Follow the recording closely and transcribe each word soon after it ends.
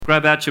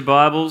grab out your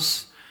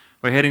Bibles.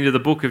 We're heading to the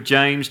book of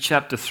James,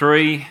 chapter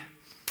 3.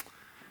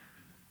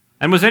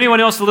 And was anyone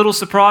else a little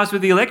surprised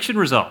with the election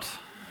result?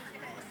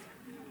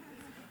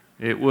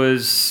 It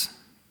was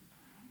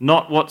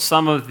not what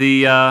some of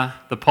the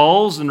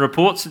polls and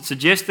reports had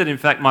suggested. In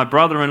fact, my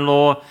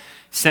brother-in-law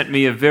sent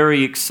me a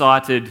very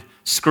excited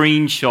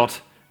screenshot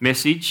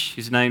message.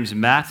 His name's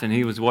Matt, and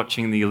he was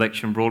watching the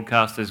election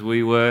broadcast as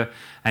we were,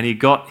 and he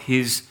got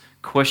his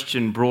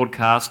question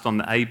broadcast on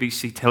the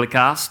ABC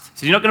telecast. He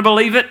said, "You're not going to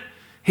believe it.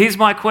 Here's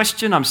my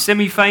question. I'm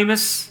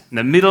semi-famous in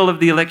the middle of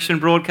the election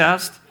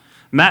broadcast.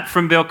 Matt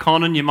from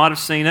Belconnen, you might have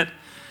seen it.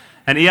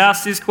 And he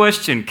asked this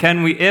question,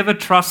 can we ever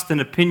trust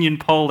an opinion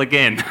poll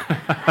again?"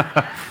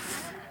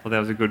 Well, that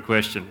was a good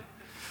question.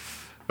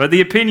 But the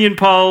opinion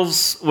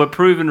polls were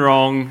proven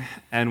wrong,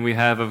 and we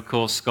have, of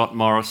course, Scott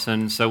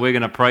Morrison. So we're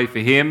going to pray for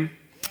him.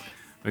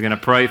 We're going to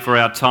pray for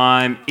our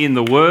time in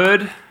the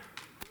Word,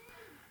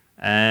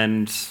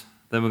 and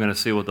then we're going to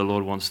see what the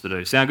Lord wants to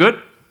do. Sound good?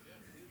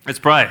 Let's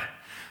pray.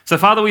 So,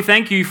 Father, we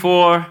thank you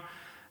for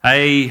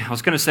a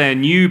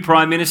new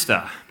Prime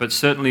Minister, but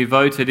certainly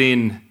voted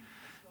in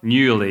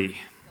newly.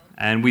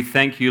 And we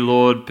thank you,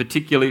 Lord,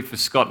 particularly for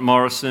Scott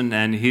Morrison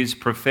and his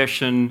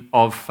profession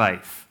of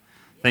faith.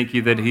 Thank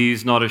you that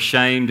he's not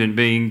ashamed in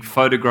being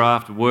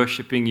photographed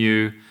worshipping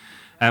you.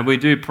 And we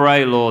do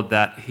pray, Lord,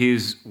 that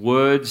his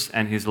words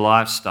and his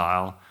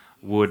lifestyle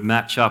would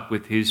match up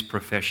with his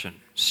profession.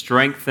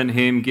 Strengthen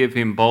him, give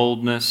him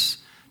boldness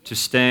to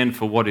stand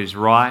for what is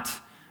right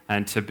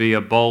and to be a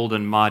bold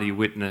and mighty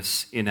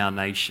witness in our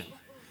nation.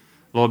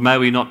 Lord, may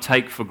we not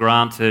take for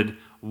granted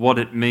what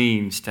it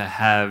means to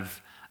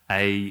have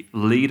a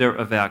leader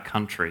of our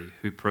country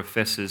who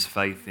professes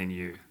faith in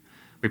you.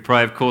 We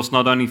pray, of course,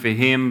 not only for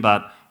him,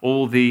 but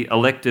all the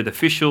elected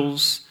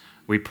officials.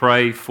 We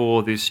pray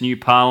for this new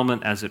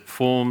parliament as it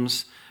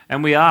forms,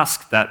 and we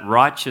ask that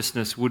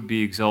righteousness would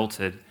be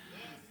exalted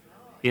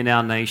in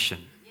our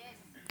nation.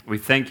 We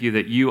thank you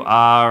that you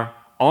are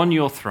on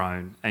your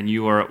throne and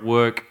you are at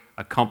work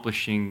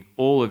accomplishing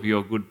all of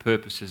your good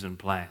purposes and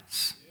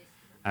plans.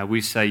 We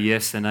say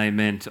yes and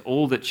amen to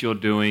all that you're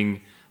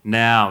doing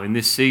now in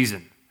this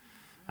season.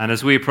 And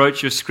as we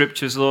approach your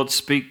scriptures, Lord,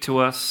 speak to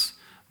us.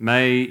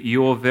 May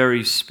your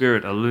very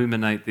Spirit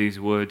illuminate these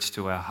words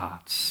to our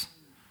hearts.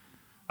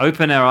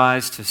 Open our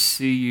eyes to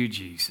see you,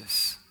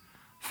 Jesus,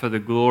 for the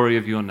glory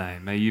of your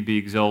name. May you be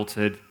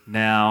exalted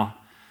now,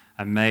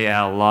 and may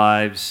our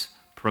lives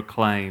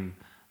proclaim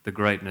the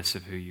greatness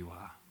of who you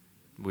are.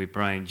 We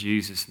pray in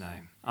Jesus'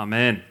 name.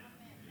 Amen.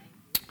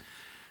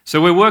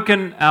 So we're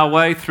working our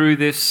way through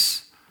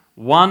this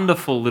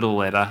wonderful little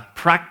letter,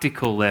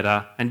 practical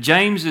letter, and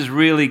James is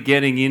really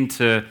getting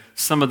into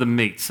some of the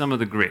meat, some of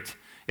the grit.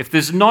 If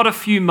there's not a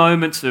few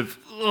moments of,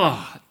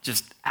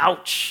 just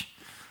ouch,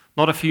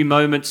 not a few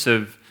moments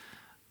of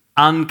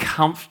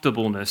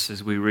uncomfortableness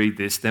as we read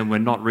this, then we're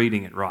not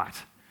reading it right.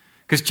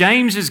 Because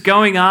James is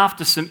going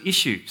after some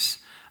issues.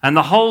 And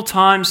the whole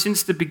time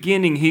since the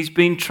beginning, he's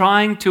been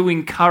trying to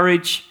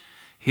encourage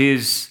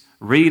his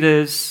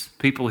readers,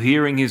 people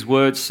hearing his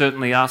words,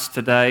 certainly us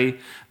today,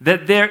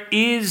 that there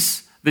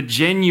is the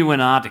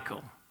genuine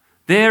article.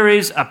 There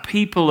is a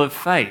people of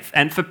faith.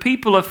 And for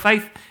people of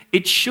faith,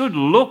 it should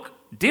look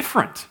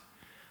different.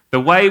 The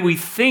way we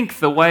think,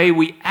 the way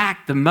we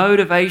act, the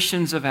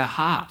motivations of our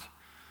heart.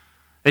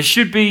 There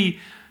should be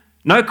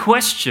no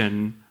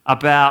question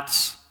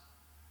about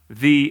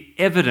the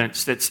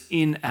evidence that's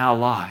in our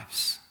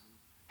lives.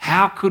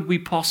 How could we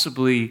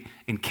possibly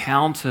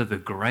encounter the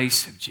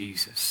grace of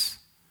Jesus?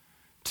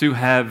 To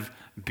have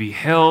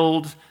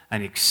beheld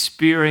and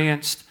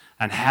experienced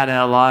and had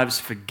our lives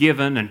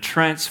forgiven and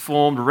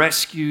transformed,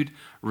 rescued,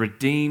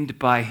 redeemed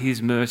by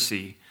his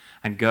mercy,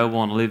 and go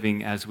on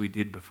living as we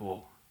did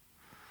before.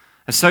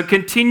 And so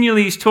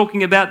continually he's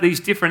talking about these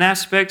different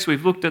aspects.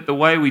 We've looked at the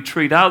way we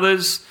treat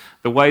others,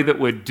 the way that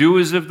we're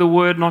doers of the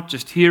word, not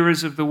just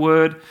hearers of the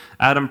word.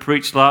 Adam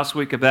preached last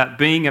week about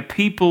being a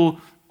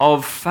people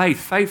of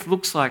faith. Faith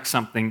looks like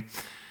something.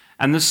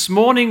 And this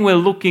morning we're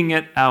looking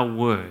at our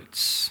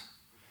words.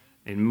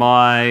 In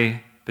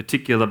my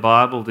particular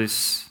Bible,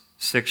 this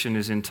section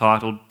is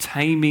entitled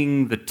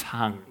Taming the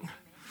Tongue.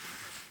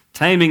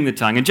 Taming the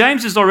tongue. And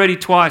James has already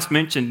twice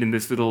mentioned in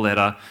this little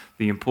letter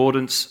the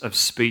importance of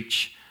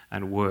speech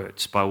and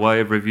words. By way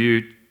of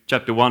review,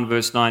 chapter 1,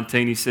 verse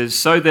 19, he says,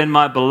 "So then,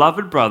 my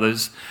beloved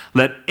brothers,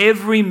 let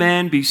every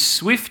man be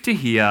swift to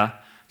hear,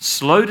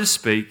 slow to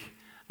speak,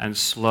 and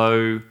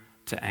slow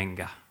to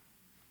anger."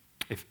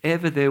 If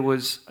ever there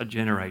was a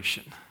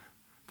generation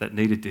that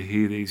needed to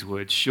hear these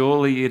words,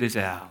 surely it is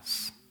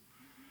ours.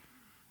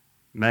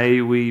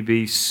 May we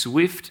be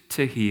swift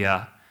to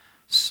hear,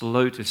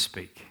 slow to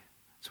speak.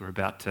 So we're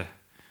about to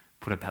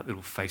put up that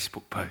little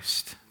Facebook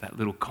post, that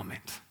little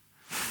comment.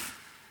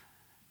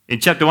 In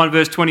chapter 1,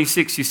 verse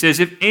 26, he says,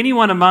 "If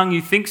anyone among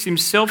you thinks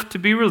himself to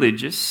be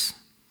religious,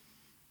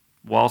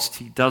 whilst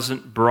he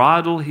doesn't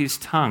bridle his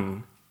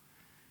tongue,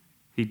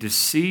 he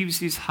deceives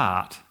his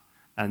heart,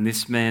 and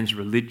this man's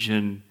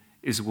religion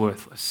is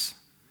worthless."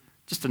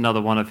 Just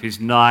another one of his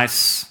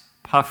nice,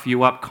 puff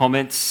you up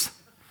comments.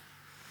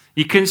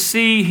 You can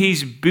see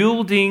he's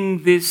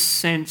building this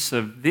sense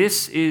of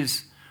this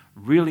is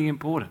really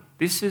important.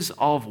 This is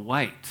of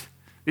weight.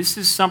 This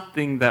is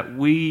something that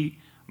we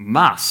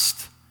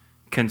must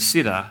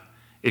consider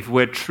if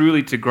we're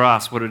truly to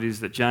grasp what it is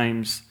that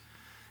James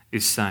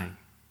is saying.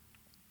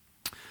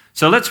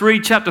 So let's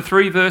read chapter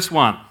 3, verse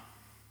 1.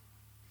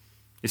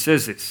 It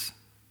says this: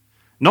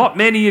 "Not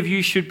many of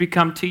you should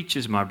become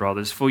teachers, my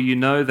brothers, for you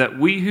know that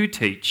we who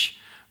teach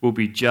will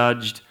be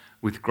judged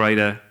with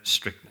greater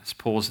strictness."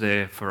 Pause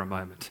there for a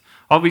moment.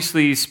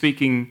 Obviously, he's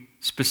speaking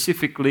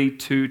specifically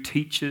to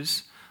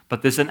teachers,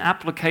 but there's an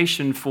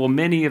application for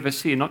many of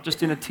us here, not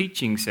just in a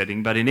teaching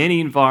setting, but in any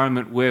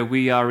environment where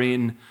we are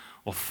in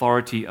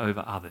authority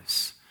over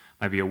others.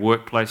 Maybe a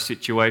workplace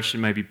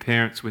situation, maybe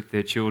parents with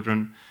their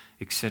children,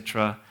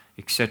 etc.,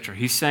 etc.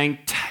 He's saying,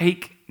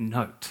 take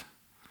note.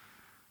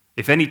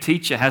 If any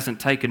teacher hasn't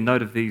taken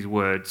note of these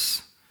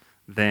words,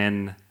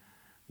 then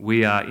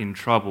we are in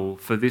trouble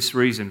for this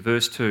reason.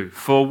 Verse 2,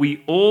 "For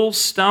we all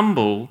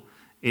stumble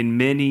in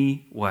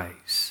many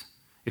ways.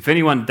 If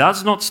anyone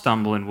does not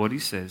stumble in what he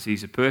says,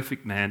 he's a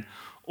perfect man,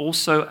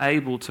 also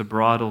able to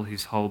bridle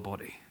his whole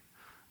body."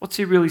 What's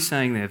he really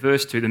saying there?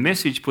 Verse 2, the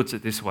Message puts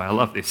it this way. I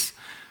love this.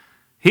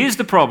 Here's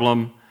the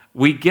problem.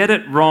 We get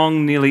it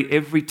wrong nearly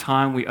every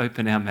time we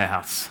open our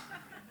mouths.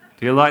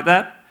 Do you like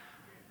that?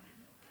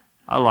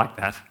 I like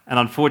that. And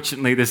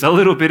unfortunately, there's a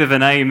little bit of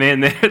an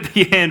amen there at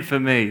the end for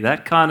me.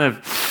 That kind of,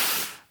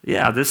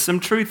 there's some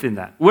truth in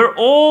that. We're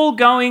all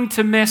going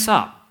to mess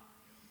up.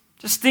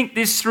 Just think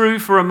this through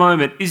for a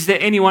moment. Is there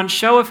anyone,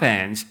 show of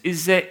hands,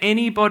 is there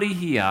anybody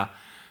here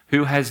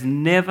who has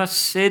never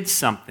said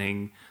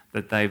something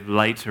that they've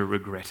later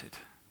regretted?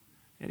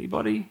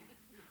 Anybody?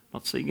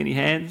 Not seeing any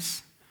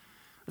hands?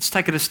 Let's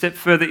take it a step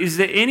further. Is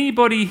there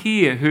anybody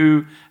here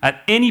who,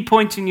 at any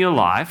point in your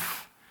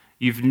life,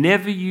 you've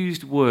never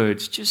used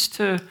words just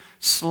to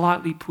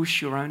slightly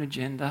push your own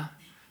agenda,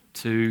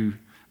 to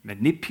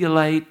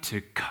manipulate,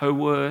 to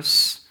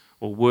coerce,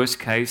 or worst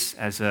case,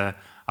 as a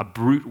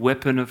brute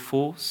weapon of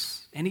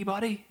force?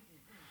 Anybody?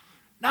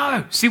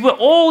 No. See, we're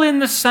all in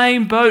the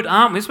same boat,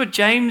 aren't we? That's what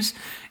James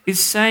is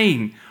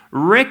saying.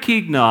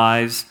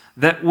 Recognize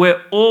that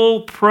we're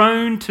all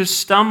prone to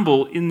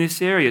stumble in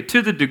this area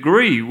to the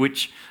degree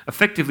which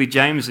effectively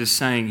James is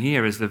saying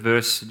here, as the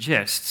verse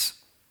suggests,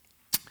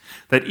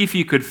 that if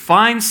you could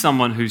find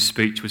someone whose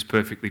speech was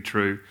perfectly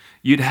true,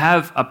 you'd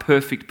have a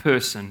perfect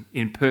person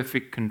in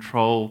perfect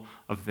control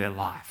of their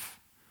life.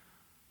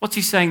 What's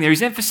he saying there?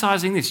 He's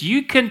emphasizing this.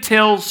 You can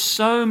tell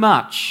so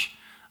much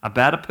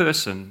about a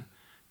person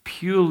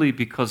purely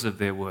because of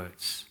their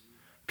words,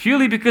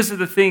 purely because of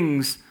the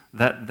things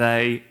that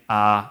they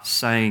are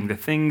saying, the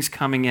things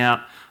coming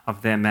out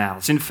of their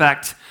mouths. In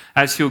fact,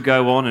 as he'll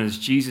go on, and as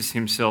Jesus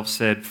himself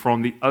said,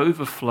 from the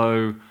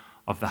overflow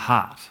of the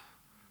heart,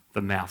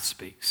 the mouth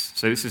speaks.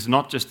 So this is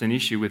not just an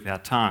issue with our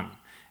tongue.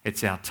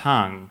 It's our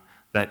tongue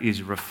that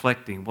is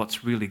reflecting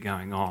what's really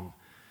going on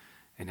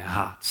in our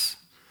hearts.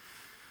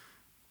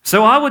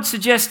 So I would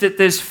suggest that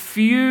there's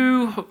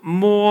few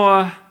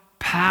more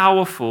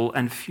powerful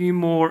and few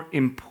more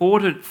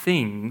important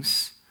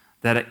things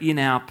that are in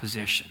our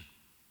possession.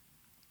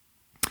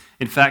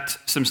 In fact,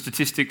 some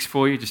statistics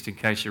for you, just in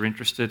case you're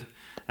interested.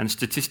 And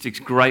statistics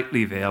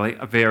greatly vary.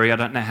 I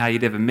don't know how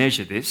you'd ever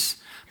measure this.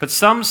 But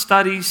some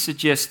studies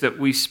suggest that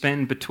we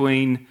spend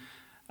between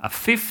a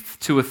fifth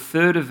to a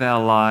third of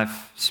our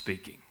life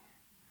speaking.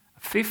 A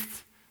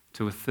fifth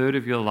to a third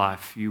of your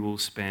life you will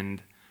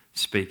spend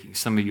speaking.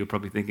 Some of you are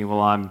probably thinking,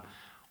 well, I'm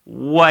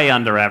way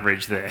under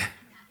average there.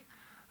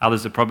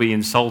 Others are probably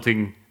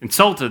insulted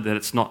that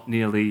it's not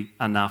nearly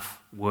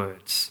enough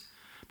words.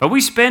 But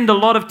we spend a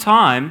lot of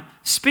time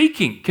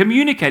speaking,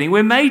 communicating.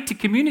 We're made to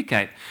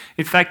communicate.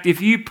 In fact,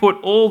 if you put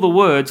all the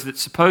words that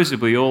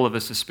supposedly all of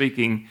us are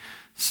speaking,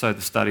 so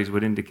the studies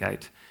would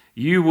indicate,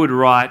 you would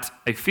write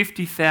a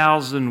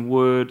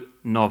 50,000-word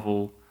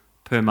novel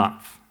per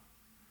month.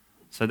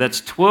 So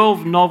that's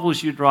 12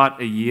 novels you'd write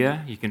a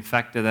year. You can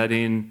factor that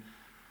in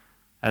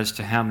as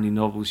to how many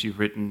novels you've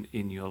written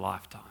in your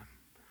lifetime.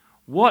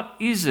 What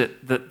is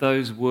it that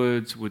those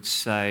words would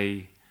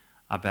say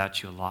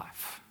about your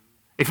life?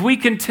 If we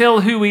can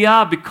tell who we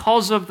are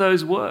because of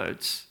those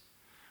words,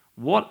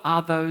 what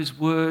are those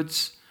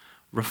words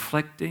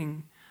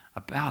reflecting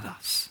about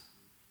us?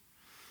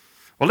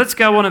 Well, let's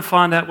go on and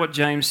find out what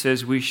James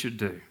says we should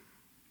do.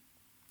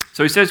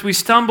 So he says, we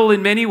stumble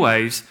in many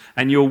ways,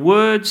 and your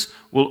words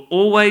will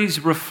always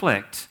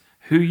reflect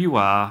who you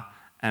are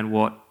and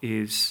what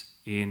is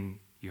in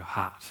your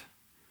heart.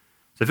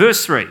 So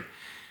verse 3.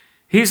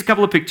 Here's a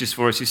couple of pictures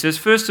for us. He says,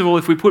 first of all,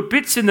 if we put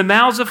bits in the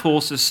mouths of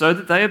horses so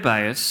that they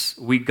obey us,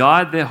 we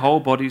guide their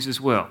whole bodies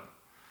as well.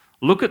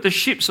 Look at the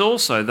ships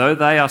also. Though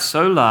they are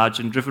so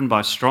large and driven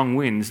by strong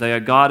winds, they are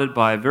guided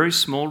by a very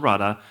small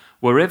rudder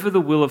wherever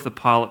the will of the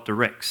pilot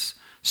directs.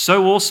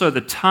 So also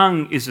the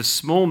tongue is a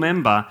small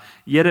member,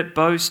 yet it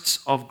boasts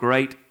of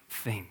great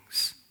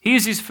things.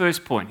 Here's his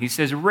first point. He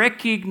says,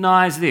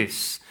 recognize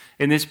this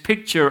in this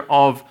picture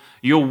of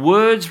your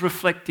words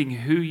reflecting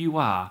who you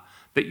are,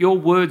 that your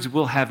words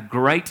will have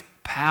great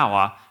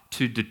power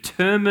to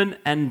determine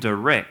and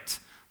direct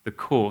the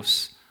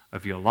course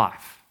of your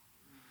life.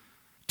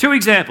 Two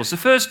examples. The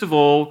first of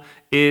all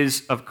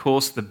is, of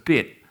course, the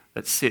bit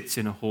that sits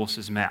in a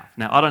horse's mouth.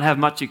 Now, I don't have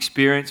much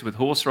experience with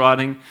horse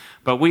riding,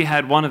 but we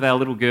had one of our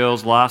little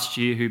girls last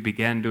year who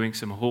began doing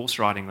some horse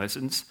riding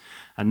lessons.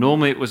 And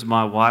normally it was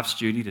my wife's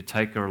duty to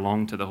take her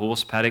along to the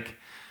horse paddock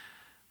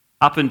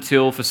up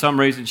until, for some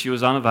reason, she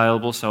was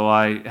unavailable, so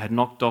I had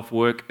knocked off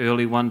work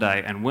early one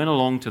day and went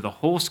along to the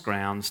horse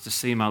grounds to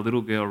see my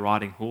little girl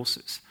riding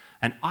horses.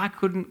 And I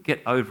couldn't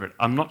get over it.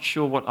 I'm not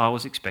sure what I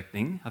was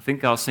expecting. I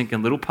think I was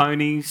thinking little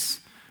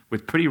ponies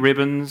with pretty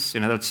ribbons,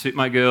 that'd suit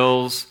my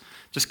girls,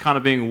 just kind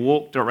of being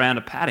walked around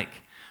a paddock.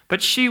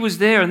 But she was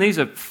there, and these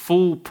are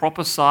full,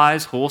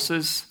 proper-size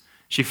horses.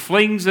 She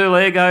flings her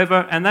leg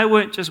over, and they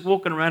weren't just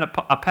walking around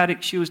a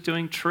paddock. She was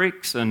doing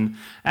tricks and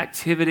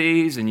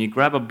activities, and you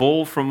grab a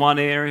ball from one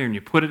area and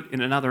you put it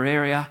in another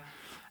area.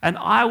 And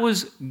I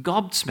was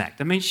gobsmacked.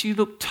 I mean, she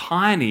looked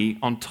tiny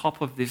on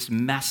top of this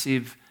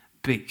massive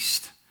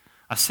beast.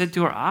 I said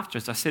to her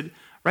afterwards, I said,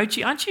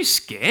 "Rachie, aren't you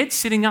scared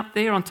sitting up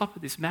there on top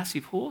of this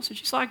massive horse?" And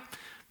she's like,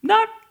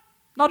 "No,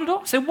 not at all."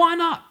 I said, "Why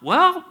not?"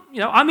 "Well,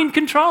 I'm in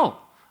control.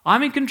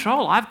 I'm in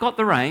control. I've got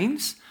the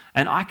reins.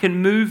 And I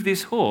can move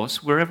this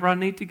horse wherever I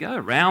need to go,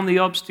 around the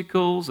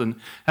obstacles." And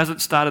hasn't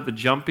started the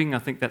jumping. I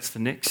think that's the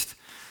next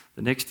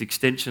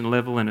extension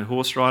level in her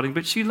horse riding.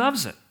 But she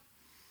loves it.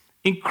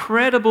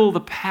 Incredible the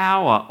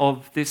power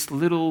of this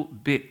little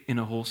bit in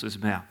a horse's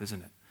mouth,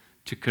 isn't it?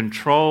 To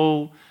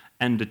control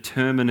and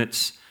determine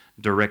its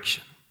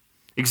direction.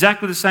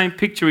 Exactly the same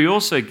picture he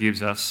also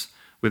gives us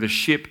with a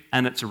ship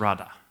and its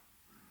rudder.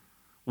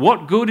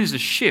 What good is a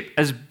ship?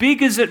 As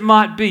big as it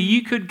might be,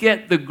 you could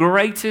get the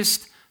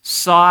greatest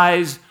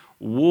size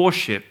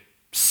warship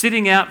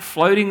sitting out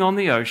floating on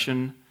the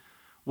ocean.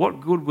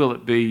 What good will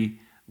it be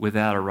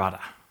without a rudder?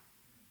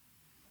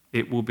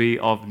 It will be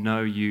of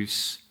no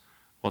use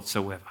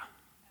whatsoever.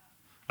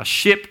 A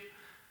ship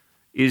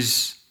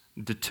is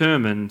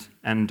determined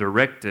and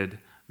directed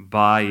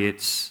by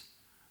its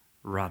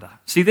rudder.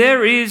 See,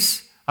 there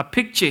is a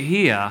picture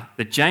here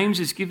that James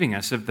is giving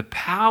us of the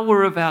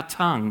power of our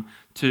tongue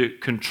to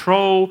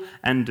control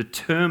and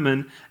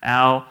determine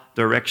our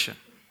direction.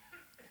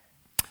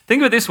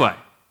 Think of it this way.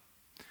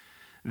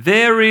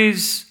 There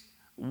is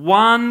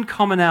one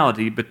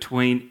commonality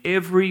between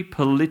every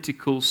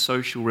political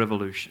social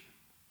revolution,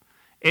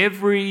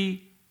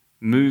 every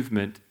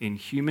movement in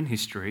human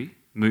history,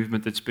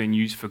 movement that's been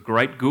used for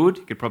great good,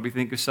 you could probably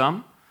think of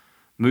some,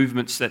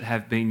 movements that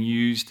have been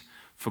used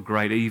for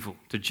great evil,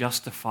 to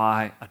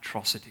justify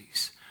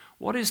atrocities.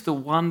 What is the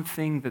one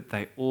thing that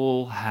they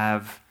all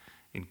have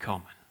in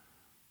common?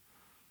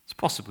 It's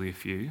possibly a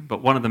few,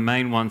 but one of the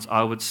main ones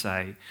I would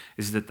say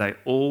is that they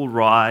all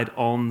ride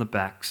on the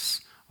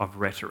backs of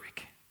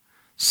rhetoric.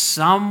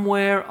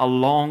 Somewhere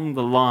along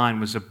the line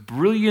was a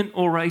brilliant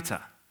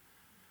orator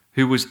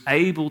who was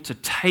able to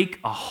take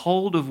a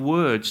hold of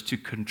words to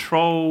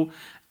control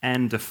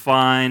and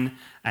define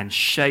and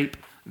shape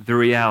the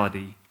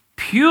reality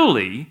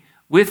purely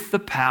with the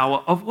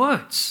power of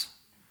words.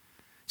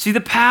 See, the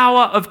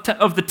power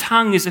of the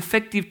tongue is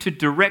effective to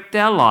direct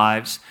our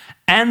lives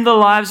and the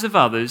lives of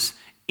others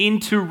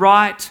into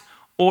right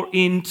or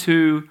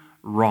into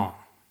wrong.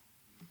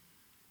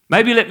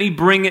 Maybe let me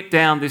bring it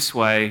down this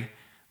way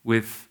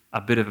with a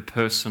bit of a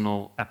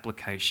personal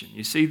application.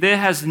 You see, there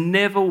has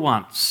never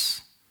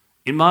once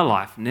in my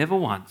life, never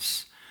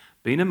once,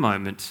 been a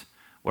moment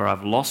where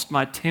I've lost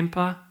my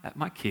temper at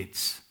my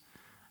kids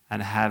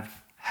and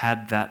have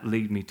had that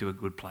lead me to a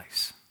good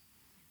place.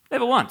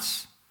 Never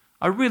once.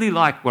 I really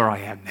like where I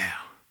am now.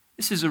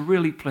 This is a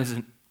really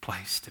pleasant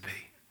place to be.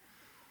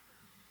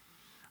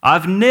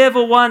 I've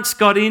never once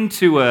got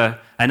into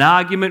an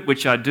argument,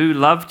 which I do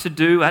love to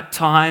do at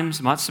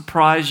times, might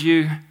surprise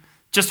you,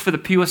 just for the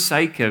pure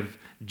sake of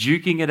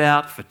duking it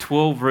out for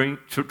 12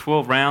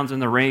 rounds in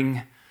the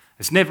ring.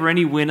 There's never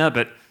any winner,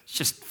 but it's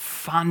just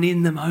fun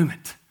in the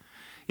moment.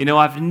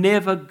 I've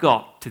never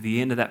got to the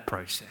end of that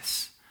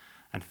process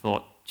and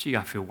thought, gee,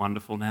 I feel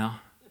wonderful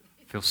now.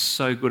 I feel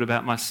so good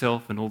about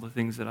myself and all the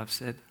things that I've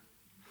said.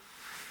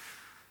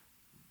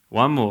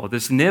 One more.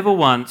 There's never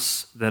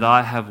once that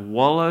I have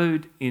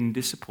wallowed in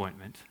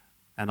disappointment,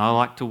 and I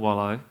like to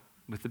wallow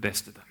with the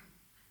best of them.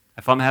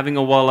 If I'm having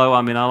a wallow,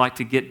 I like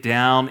to get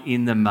down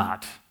in the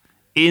mud,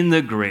 in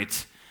the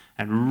grit,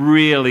 and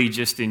really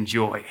just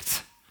enjoy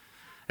it.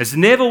 There's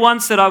never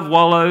once that I've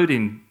wallowed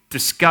in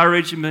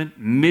discouragement,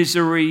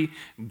 misery,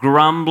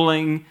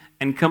 grumbling,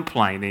 and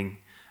complaining,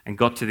 and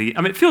got to the...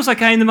 it feels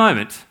okay in the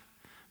moment,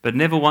 but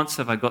never once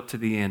have I got to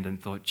the end and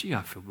thought, gee,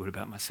 I feel good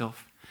about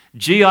myself.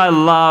 Gee, I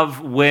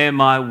love where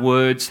my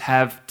words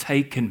have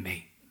taken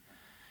me.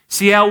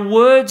 See, our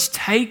words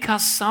take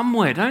us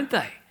somewhere, don't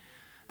they?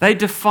 They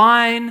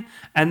define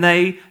and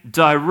they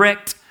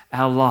direct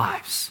our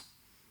lives.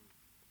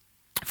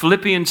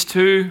 Philippians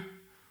 2,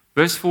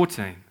 verse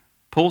 14,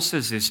 Paul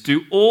says this,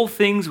 "Do all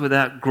things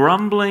without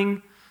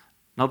grumbling,"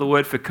 another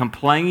word for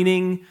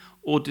complaining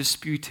or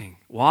disputing.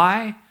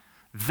 Why?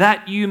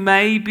 "That you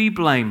may be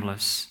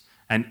blameless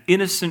and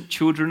innocent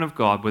children of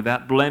God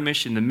without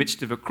blemish in the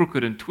midst of a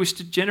crooked and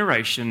twisted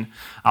generation,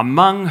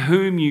 among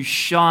whom you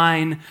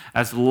shine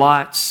as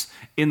lights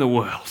in the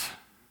world.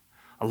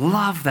 I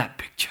love that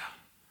picture.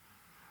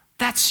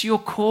 That's your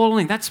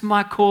calling. That's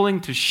my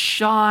calling, to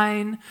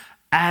shine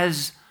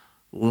as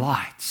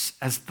lights,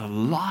 as the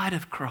light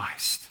of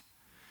Christ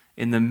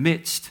in the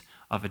midst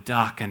of a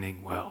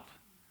darkening world.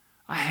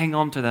 I hang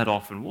on to that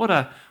often. What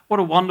a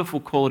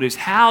wonderful call it is.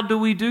 How do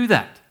we do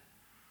that?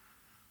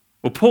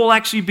 Well, Paul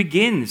actually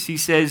begins. He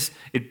says,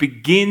 it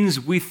begins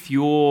with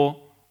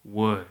your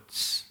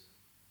words.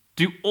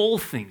 Do all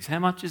things. How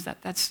much is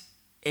that? That's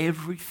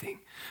everything.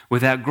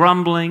 Without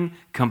grumbling,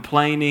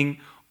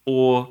 complaining,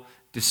 or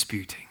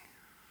disputing.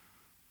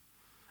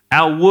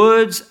 Our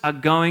words are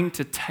going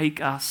to take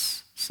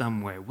us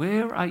somewhere.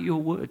 Where are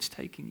your words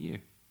taking you?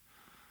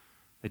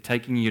 They're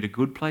taking you to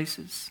good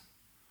places?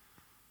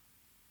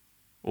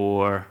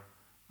 Or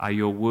are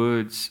your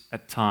words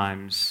at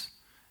times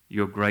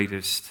your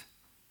greatest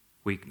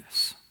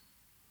weakness?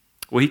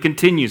 Well, he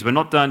continues. We're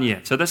not done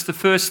yet. So that's the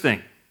first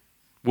thing.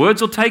 Words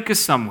will take us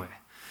somewhere.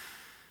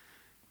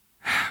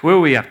 Where are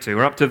we up to?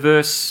 We're up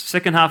to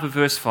second half of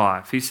verse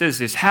 5. He says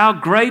this, how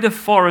great a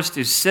forest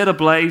is set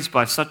ablaze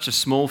by such a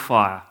small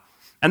fire.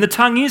 And the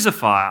tongue is a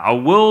fire, a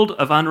world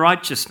of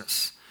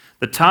unrighteousness.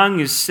 The tongue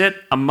is set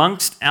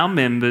amongst our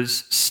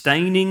members,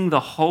 staining the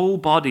whole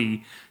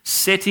body,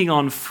 setting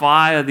on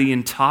fire the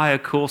entire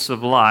course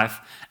of life,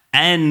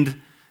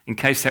 and, in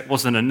case that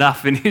wasn't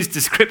enough in his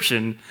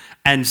description,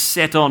 and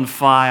set on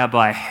fire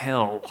by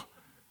hell.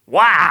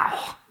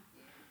 Wow!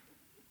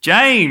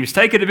 James,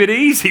 take it a bit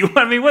easy.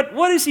 I mean,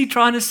 what is he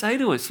trying to say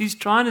to us? He's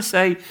trying to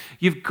say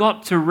you've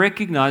got to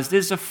recognize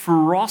there's a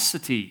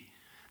ferocity,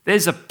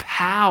 there's a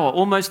power,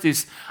 almost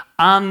this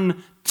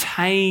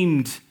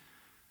untamed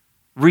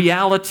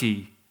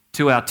reality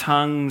to our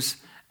tongues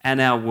and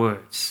our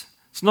words.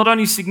 It's not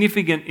only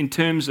significant in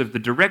terms of the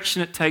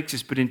direction it takes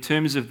us, but in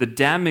terms of the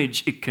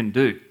damage it can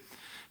do.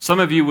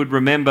 Some of you would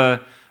remember,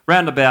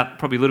 round about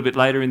probably a little bit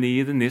later in the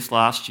year than this,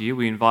 last year,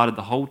 we invited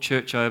the whole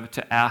church over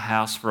to our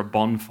house for a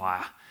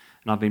bonfire.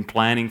 And I've been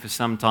planning for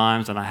some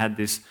time, and I had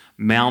this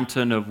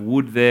mountain of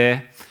wood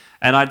there.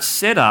 And I'd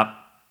set up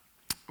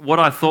what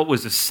I thought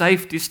was a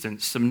safe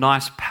distance, some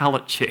nice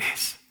pallet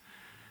chairs.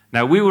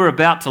 Now, we were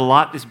about to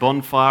light this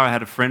bonfire. I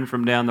had a friend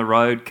from down the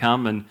road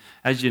come, and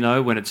as you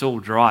know, when it's all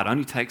dry, it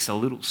only takes a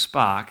little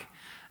spark.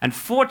 And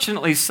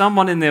fortunately,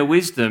 someone in their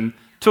wisdom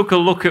took a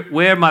look at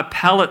where my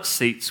pallet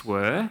seats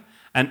were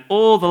and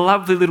all the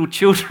lovely little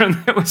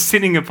children that were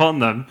sitting upon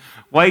them,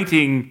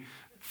 waiting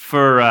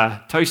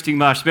for toasting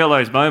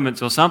marshmallows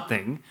moments or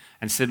something,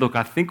 and said, look,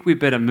 I think we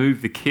better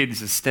move the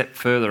kids a step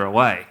further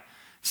away.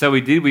 So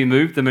we did, we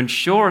moved them, and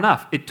sure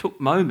enough, it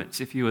took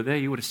moments. If you were there,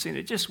 you would have seen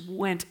it. It just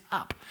went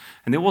up.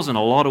 And there wasn't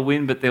a lot of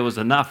wind, but there was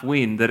enough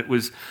wind that it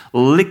was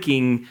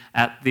licking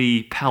at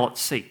the pallet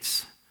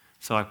seats.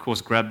 So I, of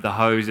course, grabbed the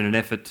hose in an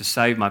effort to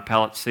save my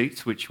pallet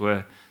seats, which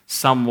were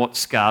somewhat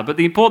scarred. But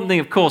the important thing,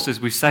 of course, is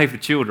we saved the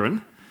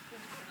children.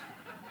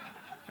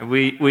 And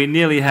we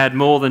nearly had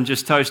more than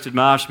just toasted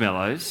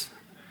marshmallows.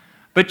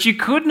 But you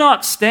could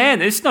not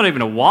stand, it's not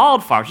even a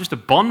wildfire, it's just a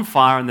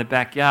bonfire in the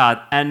backyard,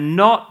 and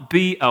not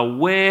be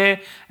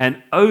aware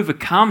and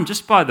overcome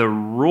just by the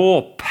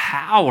raw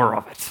power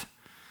of it.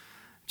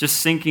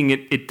 Just thinking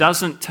it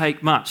doesn't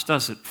take much,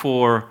 does it,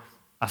 for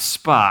a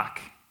spark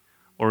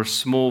or a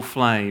small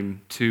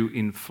flame to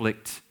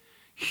inflict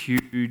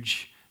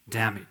huge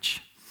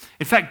damage.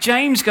 In fact,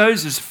 James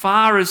goes as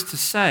far as to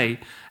say,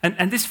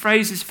 and this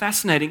phrase is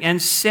fascinating,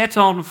 and set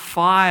on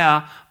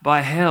fire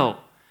by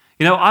hell.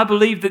 You know, I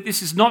believe that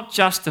this is not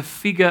just a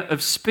figure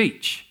of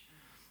speech,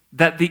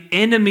 that the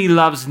enemy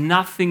loves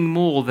nothing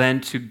more than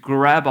to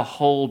grab a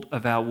hold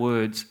of our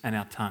words and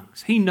our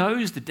tongues. He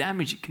knows the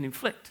damage it can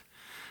inflict.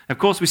 Of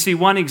course, we see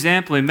one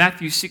example in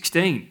Matthew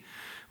 16,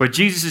 where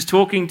Jesus is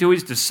talking to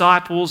his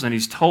disciples and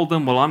he's told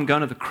them, well, I'm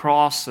going to the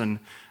cross and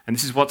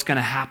this is what's going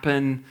to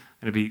happen.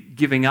 I'm going to be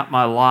giving up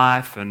my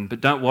life,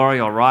 but don't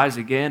worry, I'll rise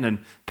again. And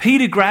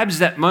Peter grabs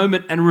that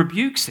moment and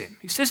rebukes him.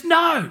 He says,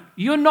 no,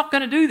 you're not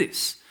going to do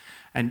this.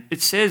 And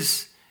it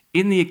says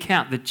in the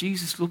account that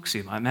Jesus looks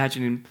at him. I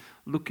imagine him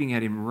looking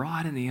at him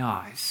right in the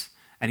eyes,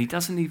 and he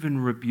doesn't even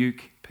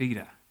rebuke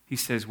Peter. He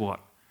says what?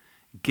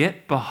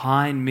 Get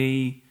behind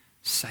me,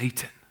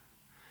 Satan.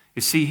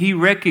 You see, he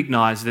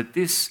recognized that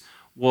this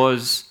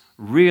was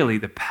really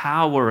the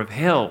power of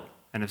hell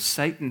and of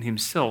Satan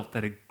himself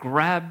that had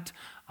grabbed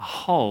a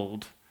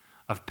hold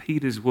of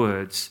Peter's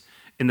words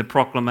in the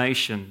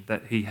proclamation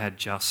that he had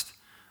just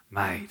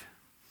made.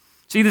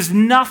 See, there's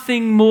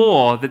nothing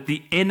more that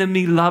the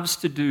enemy loves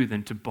to do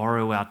than to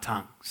borrow our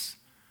tongues.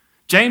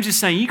 James is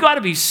saying, you got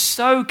to be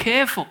so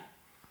careful,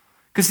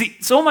 because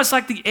it's almost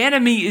like the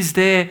enemy is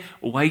there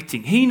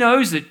waiting. He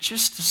knows that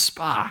just a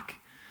spark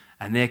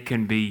and there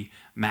can be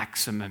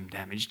maximum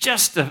damage.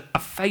 Just a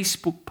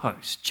Facebook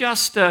post,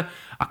 just a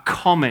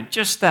comment,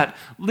 just that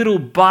little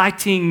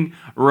biting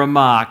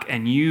remark,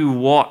 and you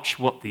watch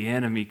what the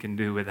enemy can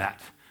do with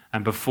that.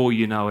 And before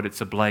you know it,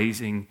 it's a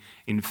blazing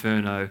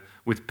inferno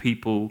with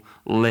people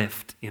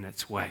left in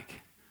its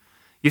wake.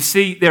 You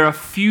see, there are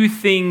few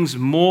things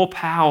more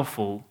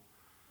powerful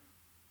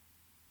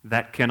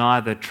that can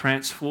either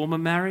transform a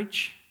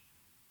marriage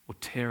or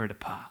tear it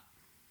apart.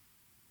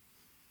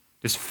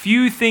 There's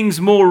few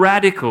things more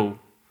radical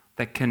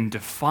that can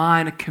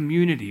define a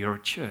community or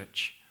a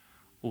church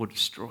or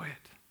destroy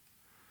it.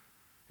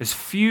 There's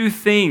few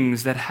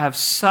things that have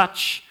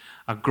such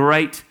a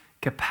great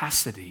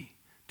capacity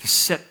to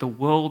set the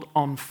world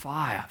on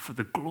fire for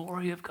the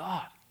glory of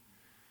God,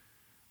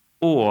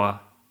 or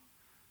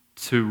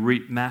to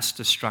reap mass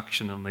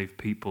destruction and leave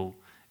people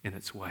in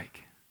its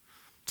wake.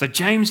 So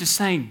James is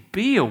saying,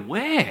 be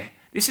aware.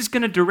 This is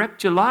going to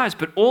direct your lives,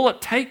 but all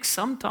it takes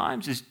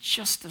sometimes is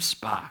just a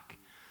spark.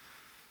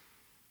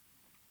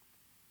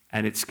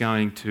 And it's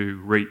going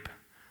to reap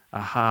a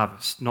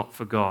harvest, not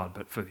for God,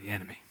 but for the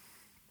enemy.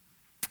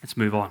 Let's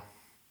move on.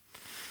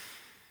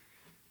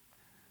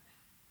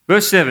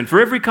 Verse 7, for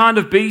every kind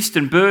of beast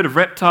and bird, of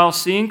reptile,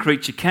 sea and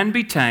creature can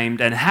be tamed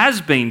and has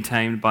been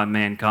tamed by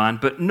mankind,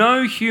 but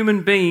no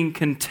human being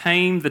can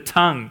tame the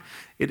tongue.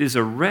 It is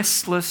a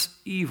restless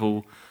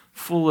evil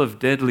full of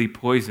deadly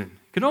poison.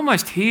 You can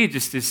almost hear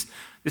just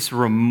this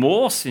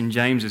remorse in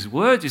James's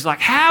words. He's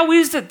like, how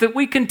is it that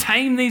we can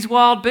tame these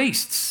wild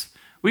beasts?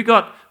 We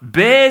got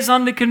bears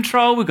under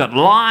control, we've got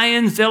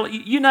lions,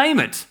 you name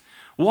it.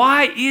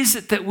 Why is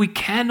it that we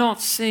cannot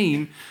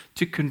seem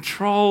to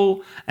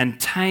control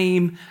and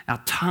tame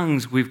our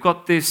tongues? We've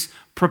got this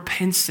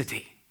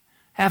propensity,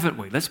 haven't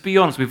we? Let's be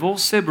honest. We've all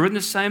said we're in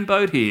the same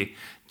boat here,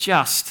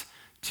 just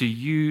to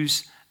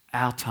use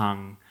our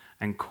tongue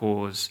and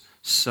cause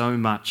so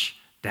much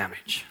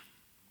damage.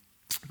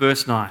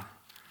 Verse 9.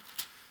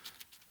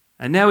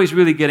 And now he's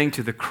really getting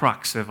to the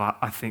crux of,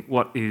 I think,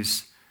 what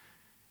is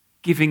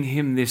giving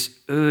him this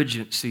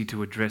urgency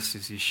to address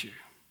this issue.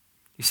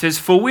 He says,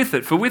 for with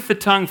the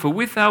tongue, for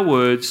with our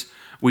words,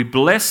 we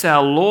bless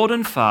our Lord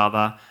and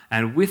Father,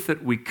 and with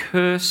it we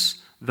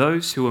curse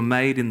those who are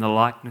made in the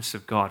likeness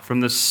of God. From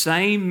the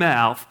same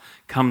mouth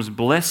comes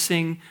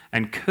blessing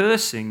and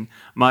cursing.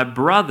 My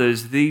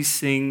brothers, these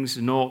things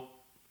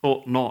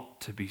ought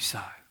not to be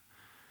so.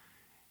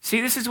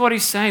 See, this is what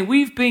he's saying.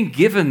 We've been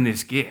given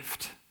this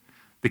gift.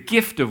 The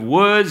gift of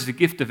words, the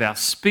gift of our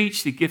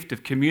speech, the gift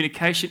of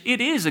communication. It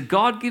is a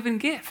God-given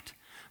gift,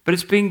 but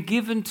it's been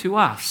given to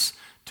us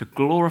to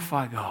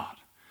glorify God,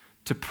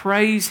 to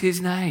praise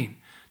his name,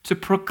 to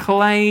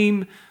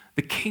proclaim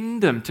the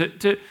kingdom,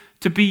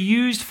 to be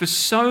used for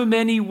so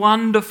many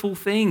wonderful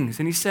things.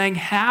 And he's saying,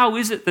 how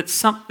is it that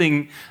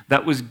something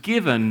that was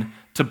given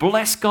to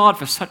bless God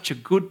for such a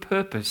good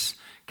purpose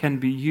can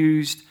be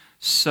used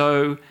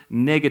so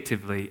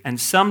negatively? And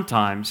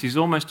sometimes he's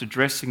almost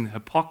addressing the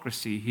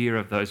hypocrisy here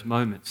of those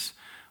moments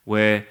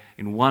where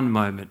in one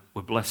moment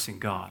we're blessing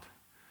God,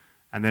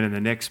 and then in the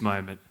next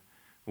moment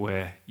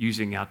we're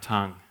using our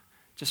tongue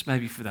just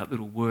maybe for that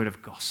little word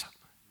of gossip.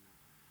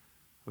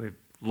 We've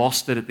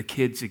lost it at the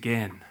kids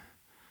again.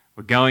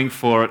 We're going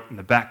for it in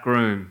the back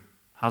room,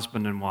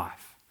 husband and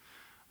wife,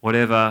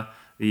 whatever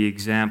the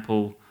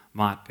example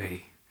might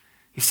be.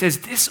 He says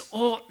this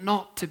ought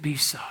not to be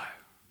so.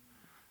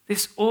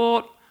 This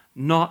ought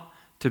not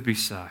to be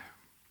so.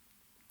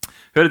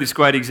 Heard of this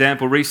great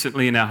example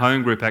recently in our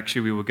home group.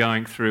 Actually, we were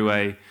going through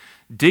a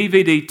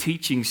DVD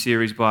teaching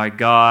series by a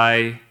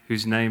guy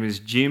whose name is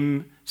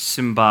Jim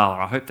Cymbala.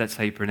 I hope that's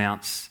how you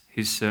pronounce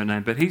his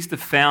surname. But he's the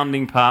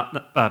founding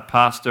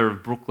pastor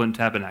of Brooklyn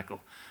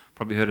Tabernacle.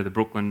 Probably heard of the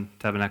Brooklyn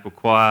Tabernacle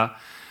Choir.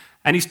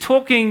 And he's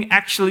talking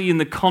actually in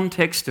the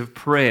context of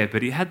prayer,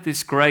 but he had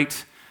this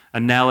great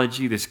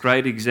analogy, this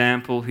great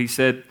example. He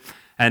said,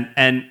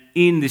 and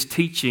in this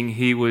teaching,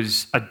 he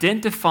was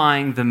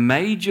identifying the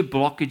major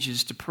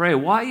blockages to prayer.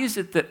 Why is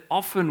it that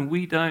often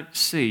we don't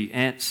see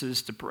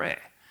answers to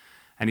prayer?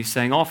 And he's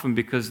saying often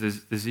because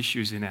there's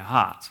issues in our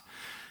hearts.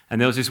 And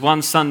there was this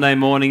one Sunday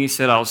morning, he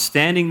said, I was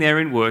standing there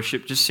in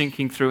worship, just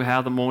thinking through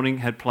how the morning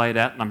had played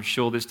out, and I'm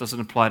sure this doesn't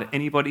apply to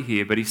anybody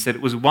here, but he said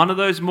it was one of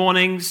those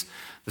mornings,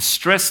 the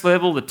stress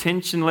level, the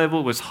tension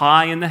level was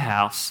high in the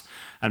house,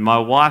 and my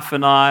wife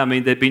and I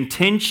mean, there'd been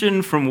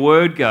tension from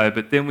word go,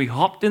 but then we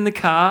hopped in the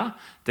car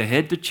to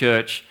head to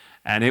church,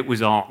 and it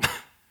was on.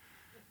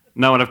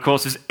 No one, of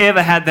course, has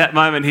ever had that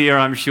moment here,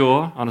 I'm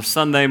sure, on a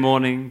Sunday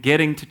morning,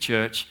 getting to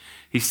church.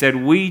 He said,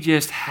 we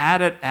just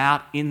had it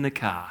out in the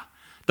car.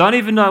 Don't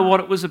even know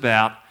what it was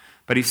about,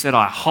 but he said,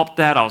 I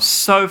hopped out. I was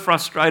so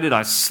frustrated.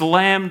 I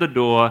slammed the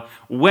door,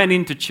 went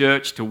into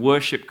church to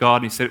worship God.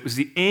 And he said it was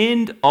the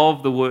end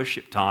of the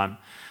worship time.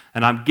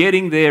 And I'm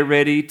getting there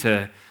ready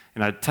to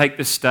take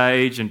the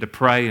stage and to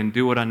pray and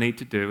do what I need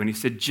to do. And he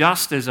said,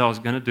 just as I was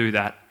going to do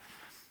that,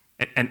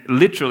 and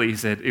literally he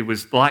said, it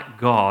was like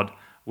God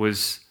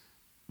was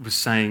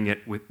saying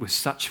it with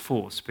such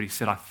force. But he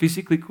said, I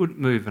physically couldn't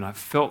move, and I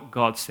felt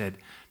God said,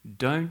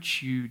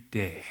 don't you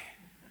dare.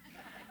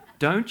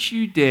 Don't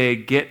you dare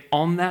get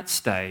on that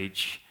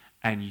stage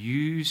and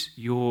use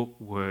your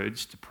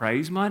words to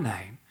praise my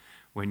name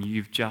when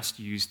you've just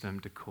used them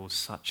to cause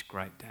such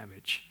great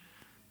damage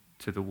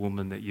to the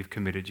woman that you've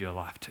committed your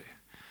life to.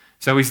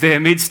 So he's there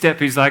mid-step.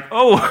 He's like,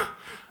 oh,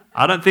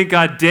 I don't think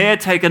I dare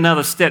take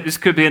another step. This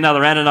could be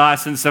another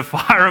Ananias and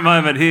Sapphira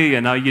moment here.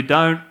 You know, you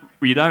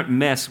don't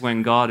mess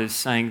when God is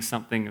saying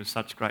something of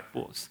such great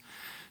force.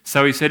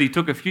 So he said he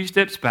took a few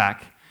steps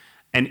back,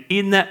 and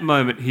in that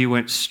moment he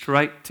went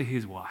straight to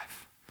his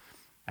wife.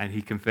 And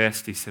he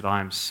confessed. He said,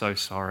 I am so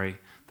sorry.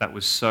 That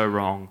was so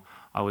wrong.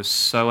 I was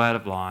so out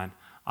of line.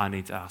 I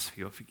need to ask for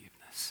your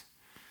forgiveness.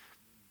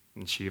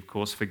 And she, of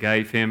course,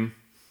 forgave him.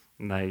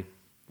 And they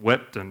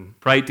wept and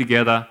prayed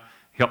together.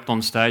 He hopped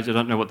on stage. I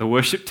don't know what the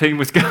worship team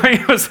was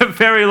going. It was a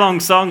very long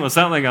song or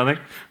something, I think.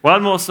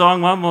 One more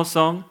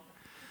song.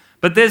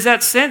 But there's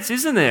that sense,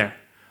 isn't there?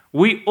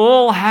 We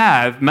all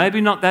have,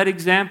 maybe not that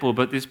example,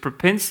 but this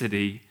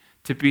propensity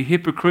to be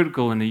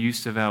hypocritical in the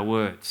use of our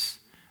words.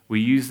 We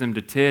use them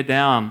to tear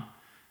down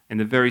in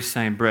the very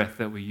same breath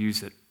that we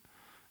use it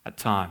at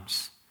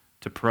times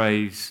to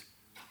praise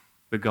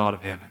the God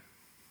of heaven.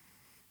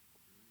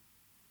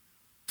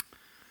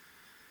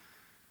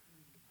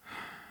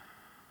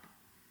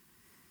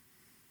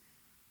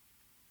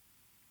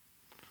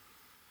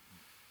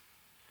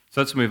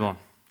 So let's move on.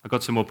 I've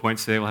got some more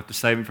points there. We'll have to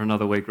save them for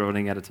another week. We're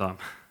running out of time.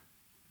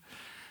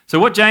 So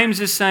what James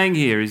is saying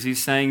here is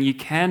he's saying you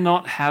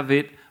cannot have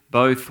it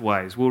both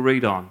ways. We'll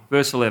read on.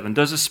 Verse 11.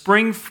 Does a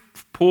spring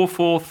pour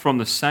forth from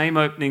the same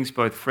openings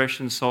both fresh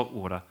and salt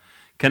water?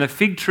 Can a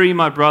fig tree,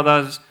 my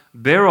brothers,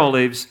 bear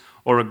olives,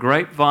 or a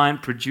grapevine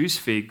produce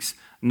figs?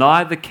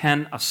 Neither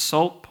can a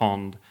salt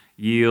pond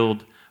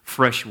yield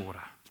fresh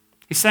water.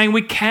 He's saying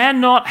we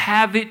cannot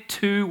have it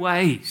two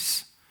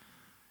ways.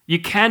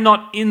 You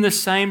cannot, in the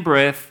same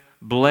breath,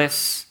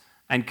 bless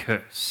and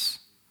curse.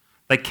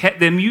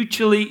 They're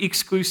mutually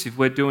exclusive.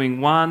 We're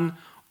doing one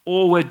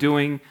or we're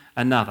doing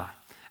another.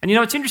 And you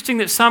know, it's interesting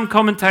that some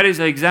commentators,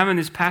 they examine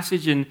this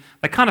passage and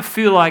they kind of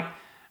feel like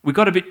we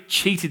got a bit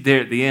cheated there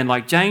at the end.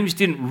 Like James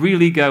didn't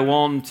really go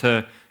on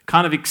to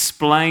kind of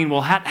explain,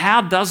 well,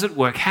 how does it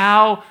work?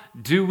 How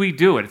do we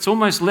do it? It's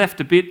almost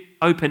left a bit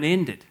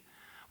open-ended.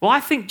 Well, I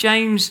think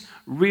James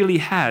really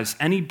has,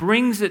 and he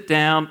brings it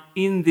down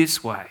in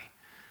this way.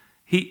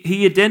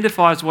 He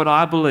identifies what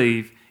I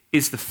believe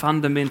is the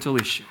fundamental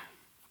issue.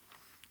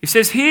 He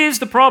says, here's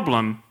the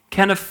problem.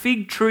 Can a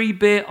fig tree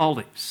bear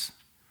olives?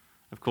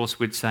 Of course,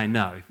 we'd say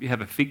no. If you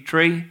have a fig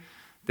tree,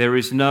 there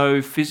is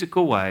no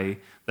physical way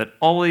that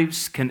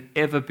olives can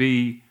ever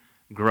be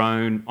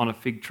grown on a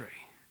fig tree.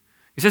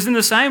 He says, in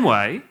the same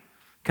way,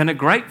 can a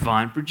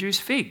grapevine produce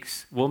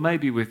figs? Well,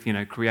 maybe with,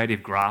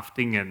 creative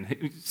grafting,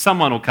 and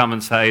someone will come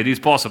and say it is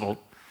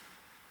possible.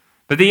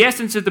 But the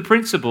essence of the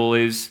principle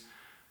is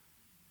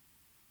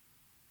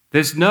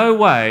there's no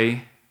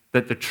way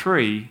that the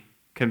tree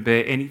can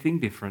bear anything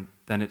different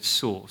than its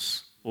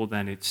source or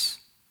than its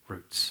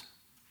roots.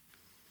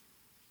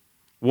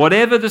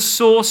 Whatever the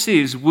source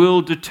is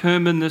will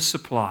determine the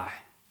supply.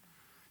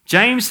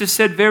 James has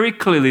said very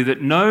clearly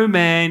that no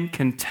man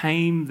can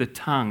tame the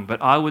tongue,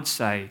 but I would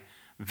say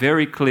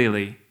very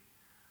clearly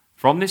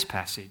from this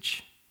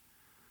passage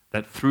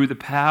that through the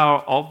power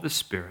of the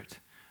Spirit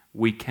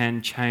we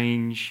can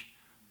change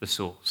the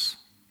source.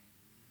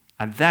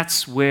 And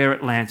that's where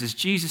it lands. As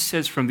Jesus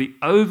says, from the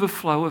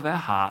overflow of our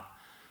heart,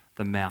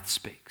 the mouth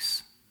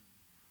speaks.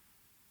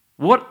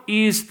 What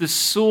is the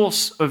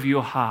source of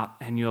your heart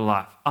and your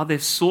life? Are there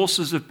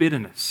sources of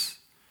bitterness,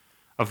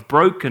 of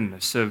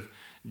brokenness, of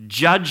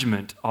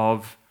judgment,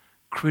 of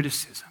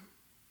criticism?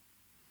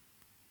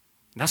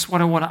 That's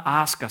what I want to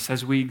ask us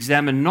as we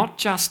examine not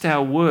just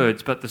our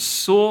words, but the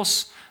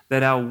source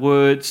that our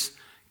words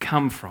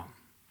come from.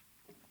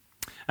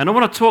 And I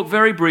want to talk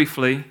very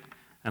briefly,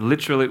 and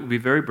literally it will be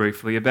very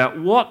briefly, about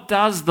what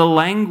does the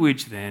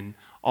language then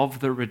of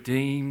the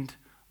redeemed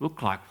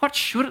look like? What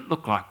should it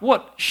look like?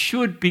 What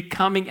should be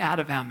coming out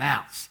of our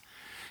mouths?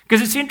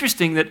 Because it's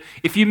interesting that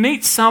if you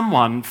meet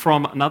someone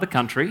from another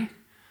country,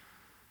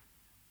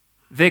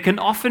 there can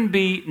often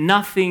be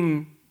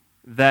nothing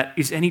that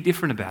is any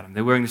different about them.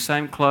 They're wearing the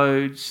same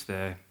clothes,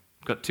 they've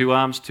got 2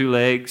 arms, 2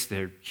 legs,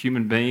 they're a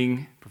human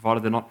being,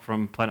 provided they're not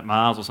from planet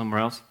Mars or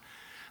somewhere else.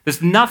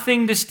 There's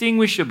nothing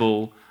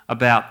distinguishable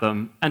about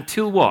them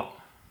until what?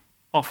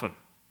 Often.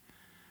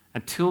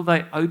 Until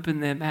they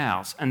open their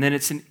mouths. And then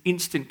it's an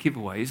instant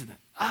giveaway, isn't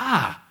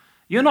it?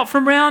 You're not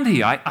from around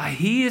here. I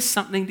hear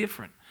something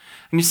different.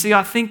 And you see,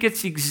 I think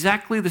it's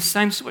exactly the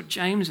same as what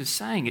James is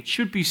saying. It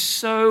should be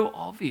so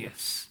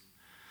obvious.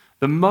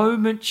 The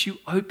moment you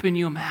open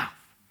your mouth,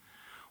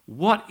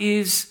 what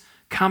is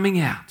coming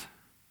out?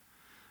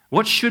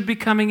 What should be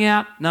coming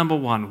out? Number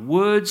 1,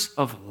 words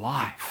of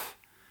life.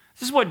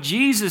 This is what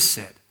Jesus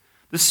said.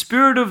 The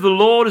Spirit of the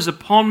Lord is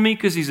upon me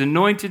because He's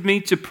anointed me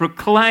to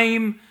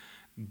proclaim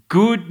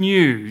good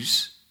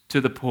news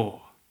to the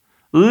poor,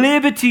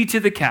 liberty to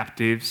the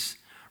captives,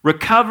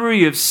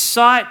 recovery of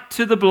sight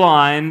to the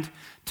blind,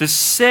 to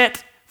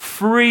set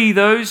free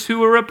those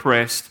who are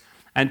oppressed,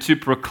 and to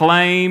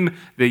proclaim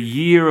the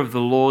year of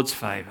the Lord's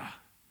favour.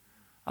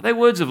 Are they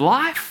words of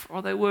life or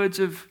are they words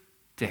of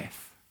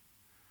death?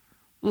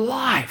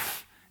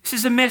 Life. This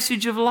is a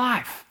message of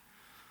life.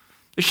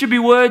 There should be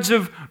words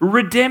of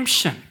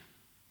redemption.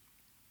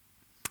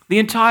 The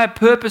entire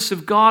purpose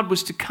of God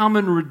was to come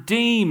and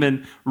redeem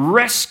and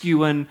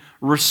rescue and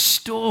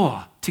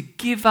restore, to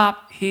give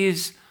up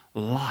his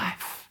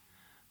life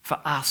for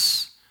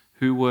us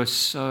who were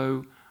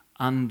so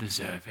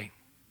undeserving.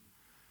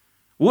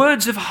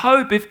 Words of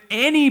hope, if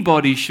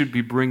anybody should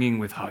be bringing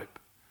with hope,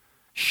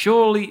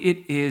 surely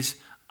it is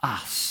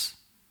us,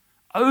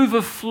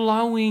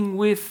 overflowing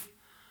with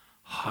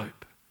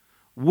hope.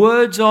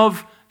 Words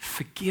of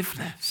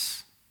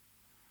forgiveness.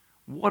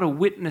 What a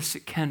witness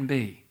it can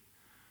be.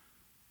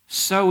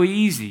 So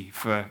easy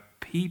for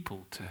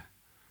people to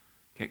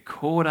get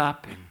caught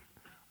up in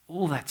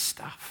all that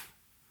stuff,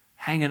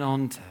 hanging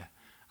on to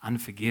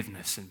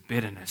unforgiveness and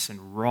bitterness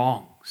and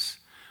wrongs.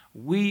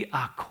 We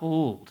are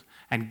called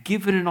and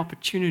given an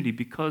opportunity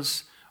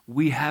because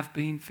we have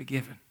been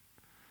forgiven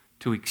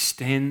to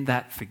extend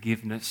that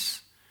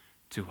forgiveness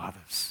to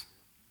others.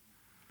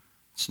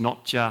 It's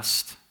not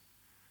just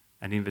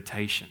an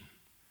invitation,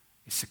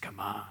 it's a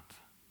command.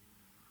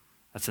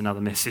 That's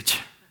another message.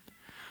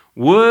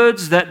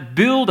 Words that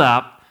build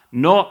up,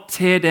 not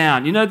tear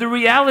down. You know, the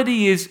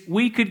reality is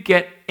we could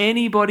get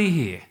anybody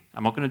here.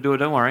 I'm not going to do it,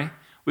 don't worry.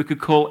 We could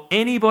call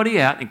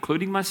anybody out,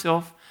 including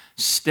myself,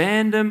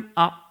 stand them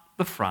up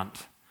the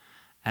front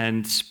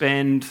and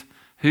spend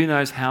who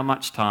knows how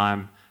much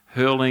time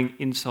hurling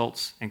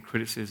insults and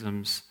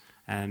criticisms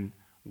and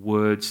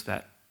words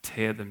that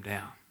tear them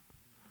down.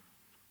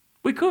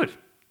 We could.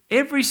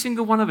 Every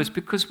single one of us,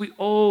 because we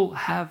all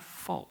have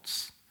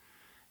faults.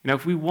 You know,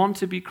 if we want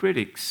to be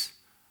critics,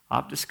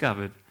 I've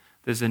discovered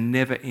there's a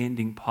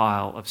never-ending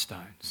pile of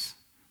stones.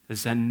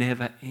 There's a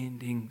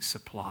never-ending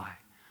supply.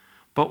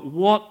 But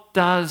what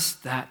does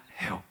that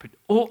help? It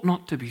ought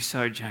not to be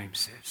so, James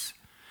says.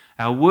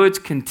 Our words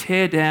can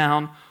tear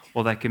down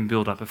or they can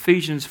build up.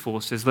 Ephesians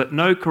 4 says, "Let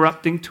no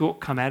corrupting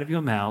talk come out of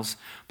your mouths,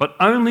 but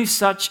only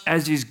such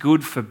as is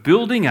good for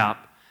building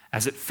up,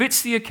 as it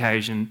fits the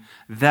occasion,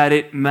 that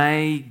it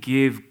may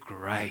give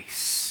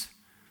grace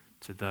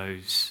to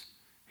those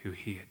who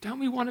hear." Don't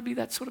we want to be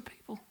that sort of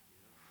people?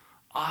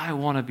 I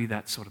want to be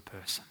that sort of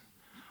person.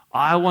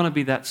 I want to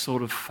be that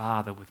sort of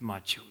father with my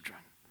children.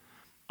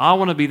 I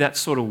want to be that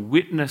sort of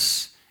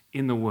witness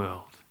in the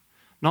world,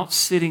 not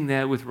sitting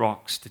there with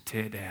rocks to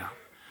tear down,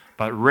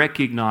 but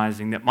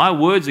recognizing that my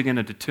words are going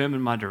to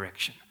determine my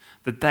direction,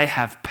 that they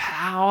have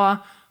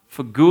power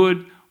for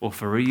good or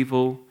for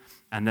evil,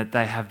 and that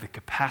they have the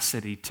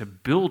capacity to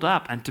build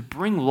up and to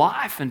bring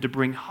life and to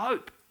bring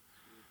hope.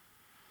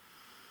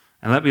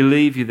 And let me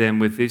leave you then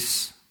with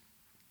this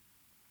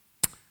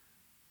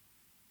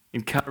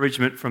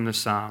encouragement from the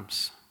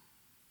Psalms.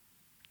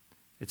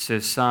 It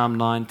says, Psalm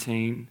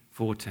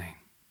 19:14.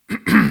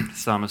 The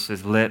psalmist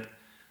says, "Let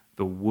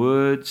the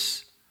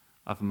words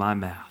of my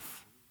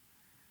mouth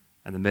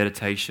and the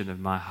meditation of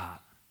my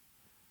heart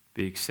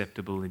be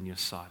acceptable in your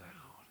sight, O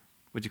Lord."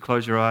 Would you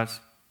close your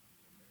eyes?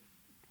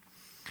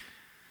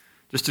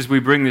 Just as we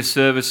bring this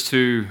service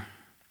to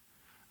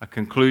a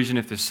conclusion,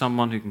 if there's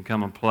someone who can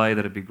come and play,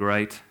 that'd be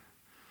great.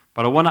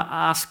 But I want to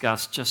ask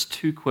us just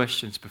two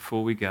questions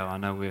before we go. I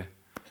know we're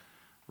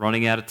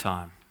running out of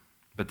time,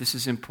 but this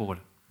is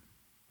important.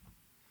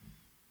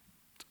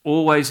 It's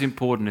always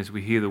important as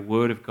we hear the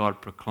word of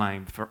God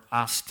proclaimed for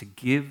us to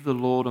give the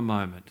Lord a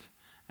moment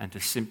and to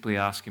simply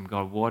ask him,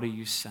 "God, what are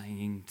you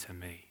saying to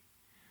me?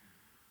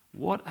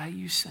 What are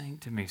you saying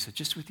to me?" So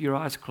just with your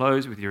eyes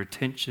closed, with your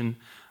attention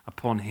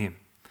upon him.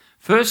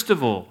 First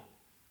of all,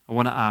 I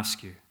want to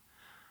ask you,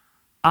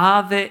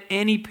 are there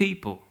any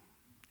people,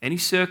 any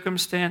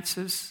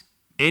circumstances,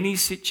 any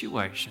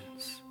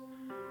situations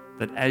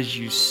that as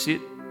you sit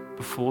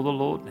before the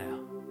Lord now,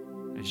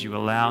 as you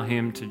allow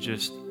him to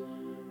just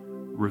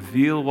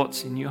reveal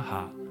what's in your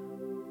heart,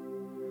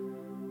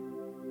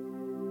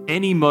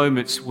 any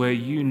moments where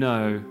you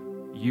know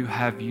you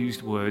have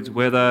used words,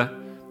 whether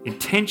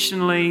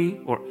intentionally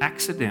or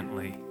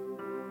accidentally,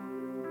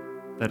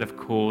 that have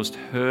caused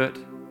hurt,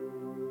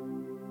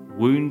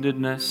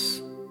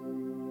 woundedness,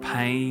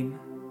 pain,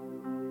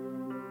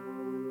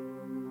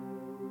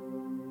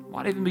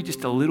 might even be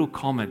just a little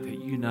comment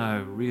that you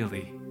know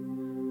really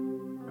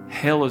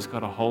hell has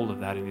got a hold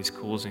of that and is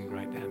causing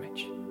great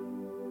damage.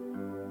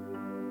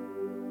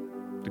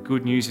 The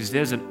good news is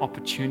there's an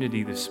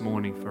opportunity this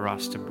morning for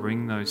us to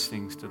bring those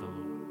things to the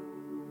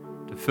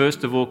Lord. To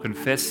first of all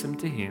confess them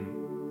to him,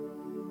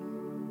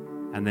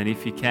 and then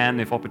if you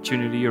can, if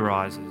opportunity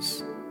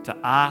arises, to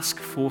ask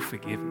for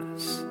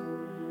forgiveness.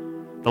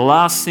 The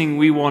last thing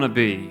we want to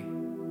be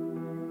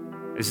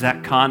is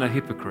that kind of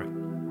hypocrite.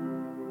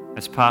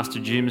 As Pastor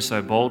Jim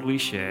so boldly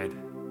shared,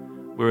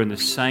 we're in the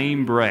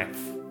same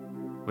breath,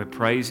 we're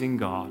praising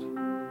God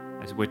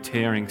as we're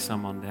tearing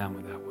someone down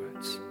with our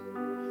words.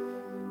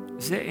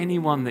 Is there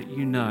anyone that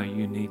you know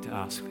you need to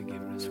ask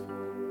forgiveness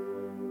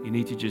for? You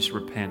need to just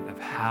repent of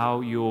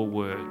how your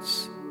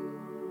words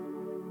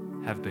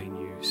have been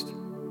used.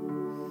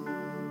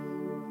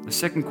 The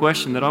second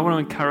question that I want to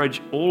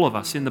encourage all of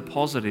us in the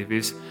positive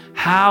is,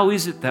 how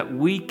is it that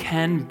we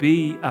can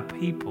be a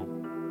people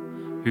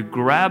who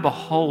grab a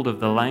hold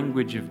of the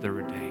language of the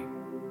redeemed?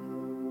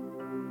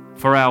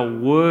 for our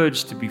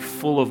words to be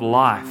full of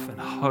life and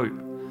hope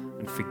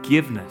and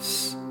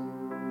forgiveness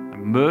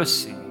and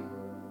mercy.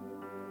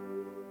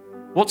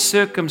 What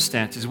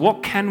circumstances,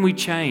 what can we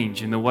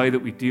change in the way that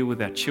we deal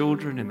with our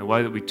children, in the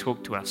way that we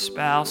talk to our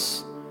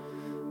spouse,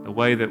 the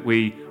way that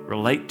we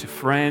relate to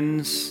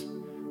friends,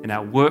 in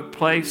our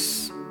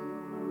workplace,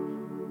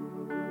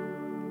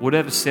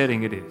 whatever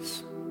setting it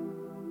is?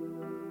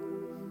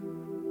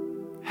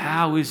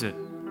 How is it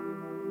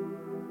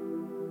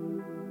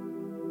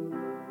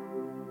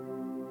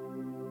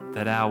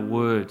that our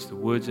words, the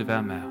words of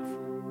our mouth,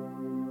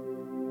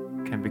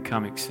 can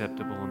become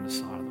acceptable in the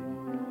sight of the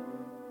Lord?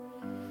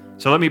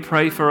 So let me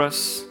pray for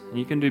us.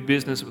 You can do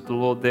business with the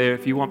Lord there.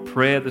 If you want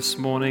prayer this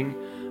morning,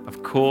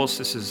 of course,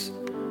 this is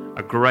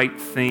a great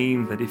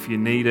theme that if you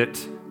need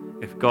it,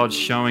 if God's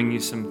showing you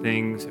some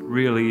things, it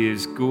really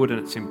is good and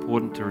it's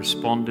important to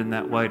respond in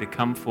that way, to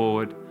come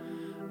forward.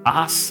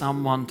 Ask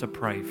someone to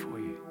pray for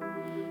you.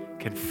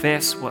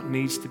 Confess what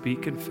needs to be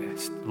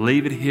confessed.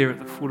 Leave it here at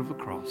the foot of the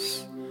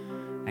cross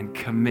and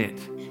commit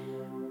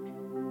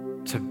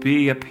to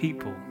be a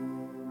people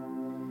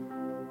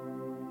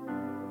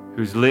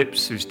whose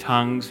lips, whose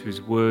tongues,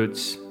 whose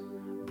words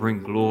bring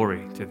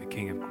glory to the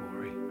King of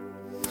glory.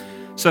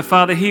 So,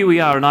 Father, here we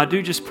are, and I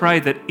do just pray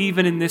that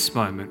even in this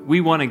moment, we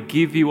want to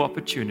give you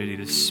opportunity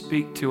to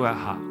speak to our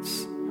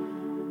hearts.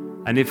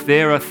 And if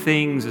there are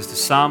things, as the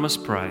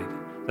psalmist prayed,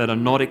 that are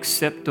not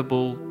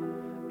acceptable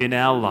in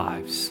our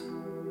lives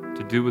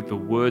to do with the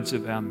words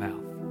of our mouth,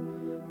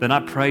 then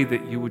I pray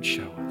that you would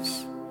show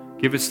us.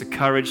 Give us the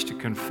courage to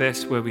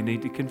confess where we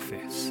need to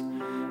confess.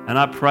 And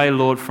I pray,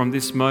 Lord, from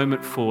this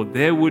moment forward,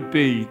 there would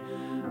be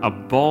a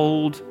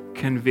bold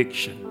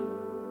conviction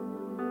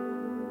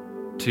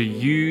to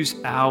use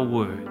our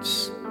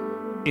words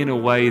in a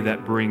way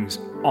that brings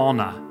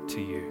honor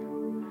to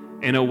you,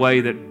 in a way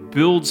that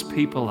builds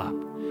people up,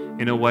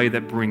 in a way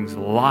that brings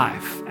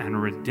life and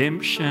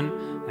redemption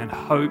and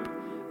hope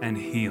and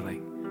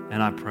healing.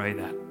 And I pray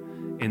that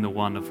in the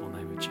wonderful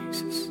name of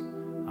Jesus.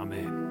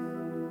 Amen.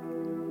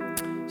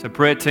 So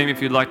prayer team,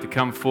 if you'd like to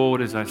come forward,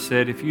 as I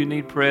said, if you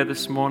need prayer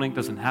this morning,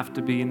 doesn't have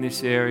to be in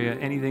this area,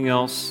 anything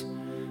else,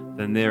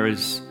 then there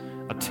is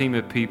a team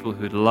of people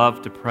who'd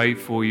love to pray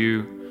for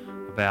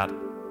you about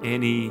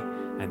any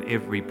and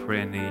every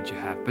prayer need you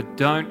have. But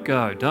don't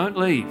go, don't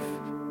leave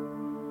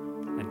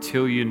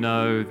until you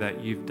know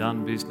that you've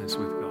done business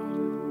with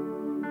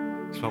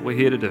God. That's what we're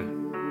here to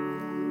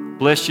do.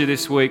 Bless you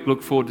this week.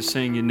 Look forward to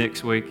seeing you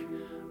next week.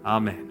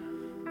 Amen.